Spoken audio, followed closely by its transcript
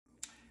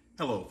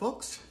Hello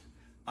folks,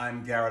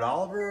 I'm Garrett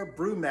Oliver,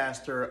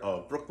 Brewmaster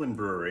of Brooklyn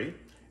Brewery,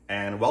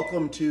 and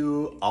welcome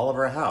to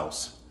Oliver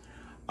House.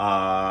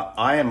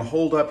 I am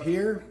holed up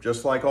here,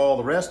 just like all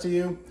the rest of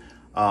you.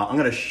 I'm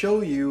gonna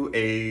show you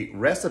a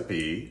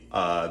recipe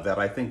that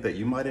I think that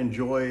you might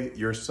enjoy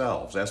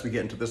yourselves. As we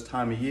get into this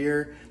time of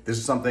year, this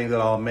is something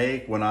that I'll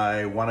make when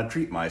I wanna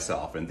treat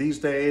myself. And these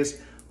days,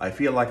 I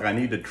feel like I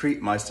need to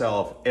treat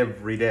myself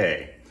every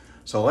day.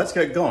 So let's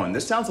get going.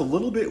 This sounds a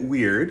little bit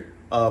weird,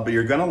 but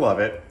you're gonna love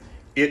it.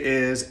 It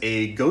is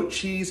a goat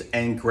cheese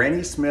and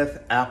Granny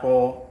Smith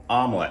apple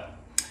omelet.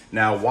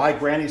 Now, why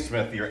Granny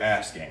Smith, you're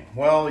asking?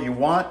 Well, you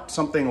want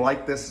something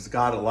like this that's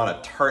got a lot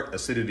of tart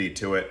acidity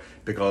to it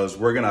because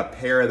we're gonna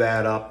pair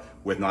that up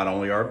with not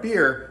only our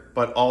beer,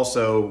 but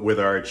also with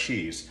our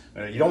cheese.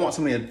 You don't want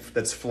something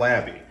that's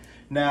flabby.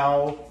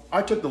 Now,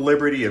 I took the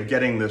liberty of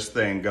getting this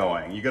thing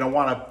going. You're gonna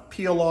wanna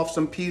peel off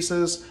some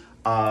pieces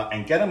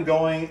and get them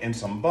going in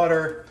some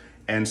butter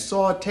and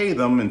saute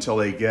them until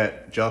they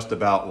get just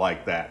about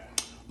like that.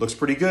 Looks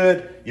pretty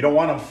good. You don't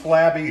want them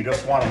flabby, you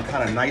just want them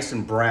kind of nice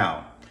and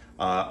brown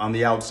on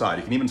the outside.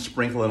 You can even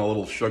sprinkle in a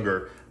little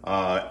sugar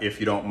if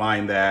you don't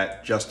mind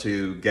that, just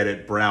to get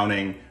it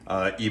browning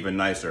even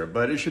nicer,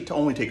 but it should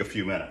only take a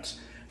few minutes.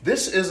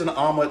 This is an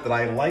omelet that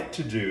I like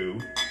to do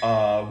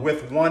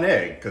with one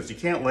egg, because you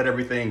can't let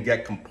everything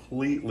get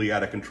completely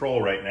out of control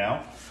right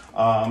now.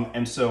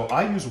 And so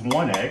I use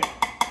one egg.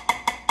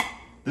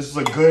 This is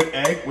a good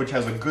egg, which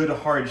has a good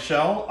hard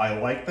shell. I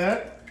like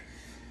that.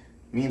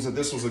 Means that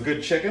this was a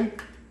good chicken.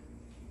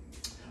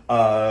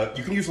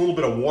 You can use a little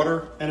bit of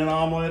water in an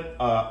omelet.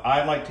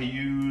 I like to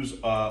use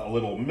a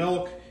little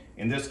milk.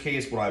 In this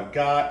case, what I've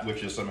got,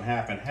 which is some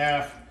half and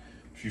half,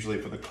 it's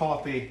usually for the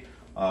coffee,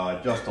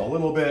 just a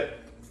little bit.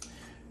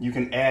 You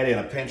can add in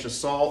a pinch of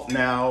salt.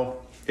 Now,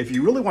 if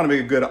you really want to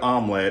make a good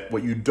omelet,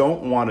 what you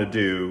don't want to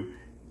do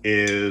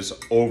is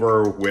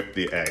over whip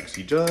the eggs.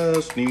 You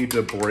just need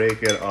to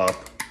break it up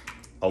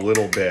a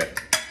little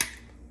bit.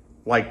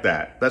 Like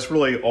that. That's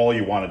really all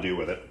you want to do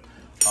with it.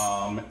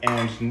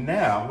 And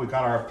now we've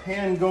got our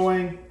pan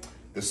going.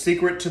 The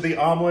secret to the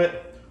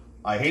omelet,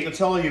 I hate to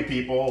tell you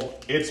people,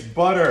 it's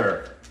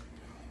butter.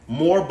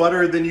 More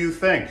butter than you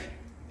think.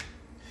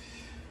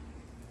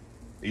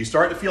 You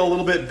start to feel a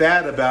little bit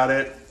bad about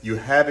it, you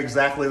have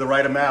exactly the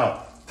right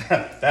amount.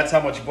 That's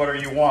how much butter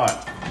you want.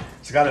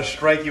 It's got to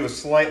strike you as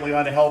slightly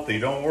unhealthy,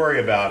 don't worry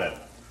about it.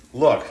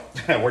 Look,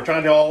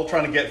 we're all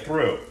trying to get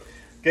through.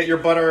 Get your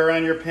butter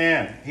around your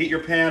pan. Heat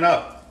your pan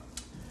up.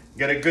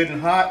 Get it good and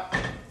hot.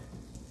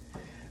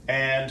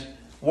 And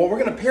what we're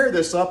gonna pair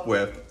this up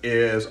with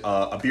is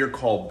a beer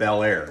called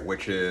Bel Air,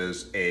 which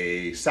is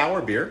a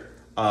sour beer,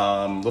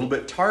 a little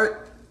bit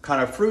tart,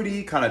 kind of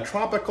fruity, kind of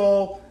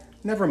tropical.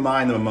 Never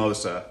mind the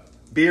mimosa.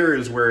 Beer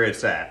is where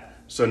it's at.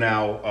 So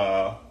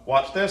now,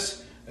 watch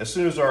this. As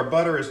soon as our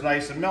butter is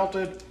nice and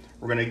melted,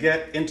 we're gonna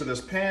get into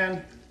this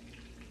pan.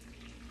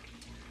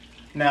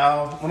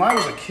 Now, when I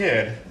was a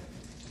kid,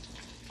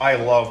 I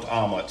loved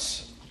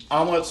omelets.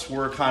 Omelets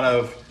were kind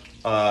of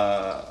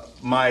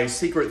my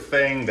secret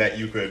thing that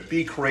you could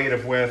be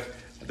creative with.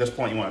 At this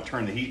point, you want to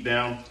turn the heat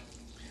down.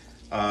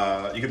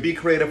 You could be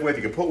creative with,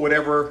 you could put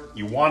whatever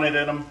you wanted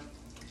in them.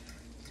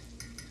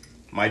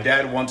 My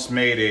dad once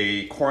made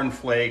a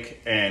cornflake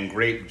and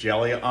grape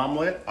jelly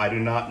omelet. I do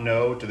not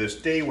know to this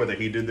day whether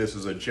he did this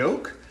as a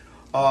joke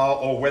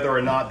or whether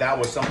or not that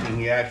was something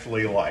he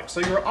actually liked. So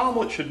your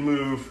omelet should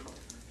move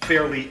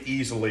fairly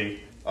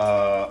easily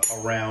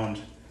around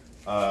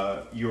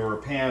your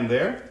pan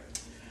there.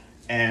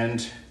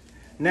 And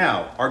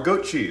now our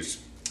goat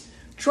cheese.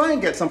 Try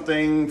and get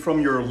something from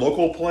your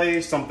local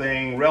place,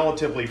 something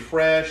relatively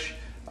fresh.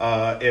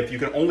 If you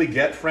can only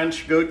get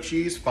French goat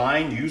cheese,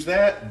 fine, use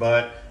that.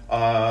 But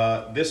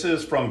this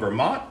is from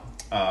Vermont.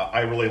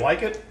 I really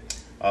like it.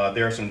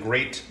 There are some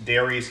great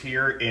dairies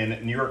here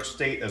in New York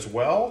State as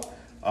well.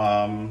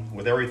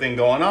 With everything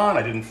going on,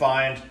 I didn't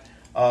find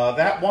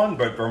that one,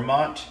 but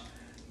Vermont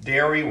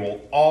dairy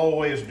will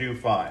always do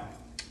fine.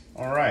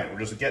 All right, we're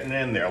just getting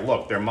in there.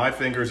 Look, they're my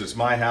fingers, it's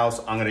my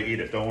house, I'm gonna eat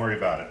it, don't worry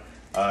about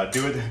it.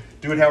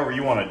 Do it however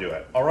you wanna do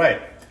it. All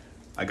right,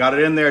 I got it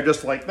in there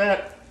just like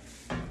that.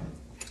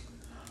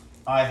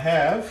 I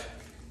have,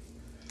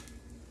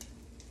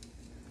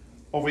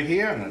 over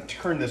here, I'm gonna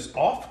turn this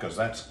off because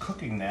that's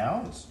cooking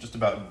now. It's just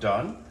about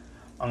done.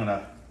 I'm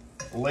gonna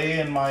lay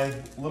in my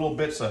little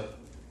bits of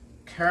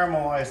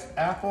caramelized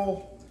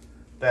apple.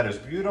 That is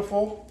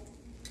beautiful.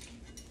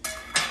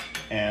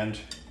 And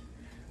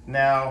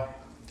now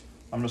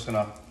I'm just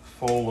gonna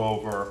fold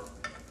over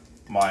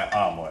my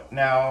omelet.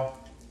 Now,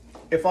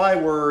 if I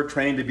were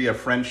trained to be a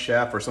French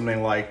chef or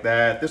something like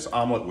that, this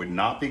omelet would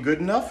not be good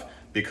enough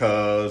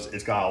because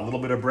it's got a little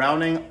bit of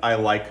browning. I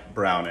like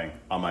browning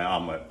on my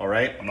omelet, all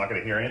right? I'm not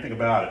gonna hear anything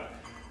about it.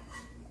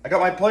 I got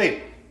my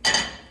plate.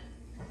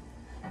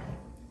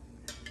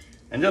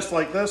 And just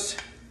like this,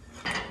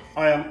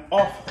 I am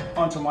off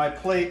onto my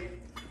plate.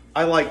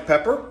 I like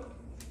pepper.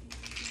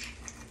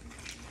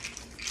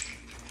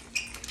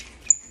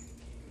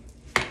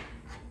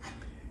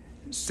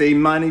 C'est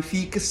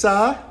magnifique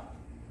ça.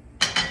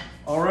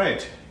 All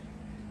right,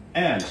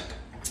 and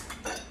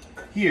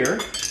here,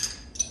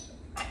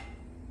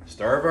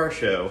 star of our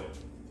show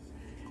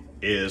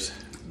is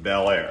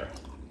Bel Air.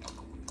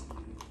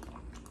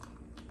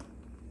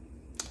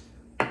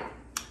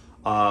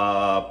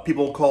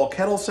 People call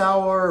kettle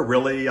sour,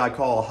 really I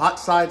call hot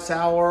side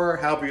sour,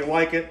 however you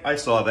like it. I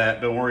saw that,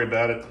 don't worry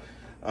about it.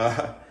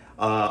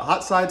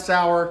 Hot side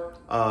sour,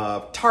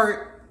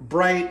 tart,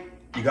 bright,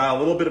 you got a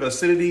little bit of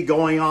acidity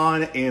going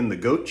on in the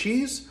goat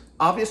cheese,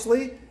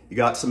 obviously. You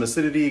got some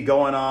acidity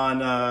going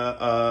on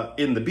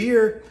in the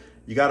beer.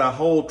 You got a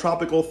whole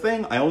tropical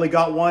thing. I only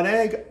got one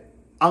egg.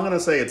 I'm gonna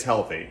say it's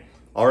healthy,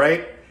 all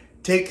right?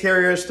 Take care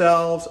of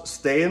yourselves,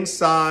 stay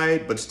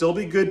inside, but still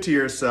be good to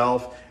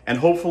yourself, and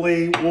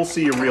hopefully we'll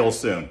see you real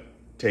soon.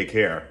 Take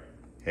care.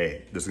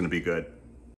 Hey, this is gonna be good.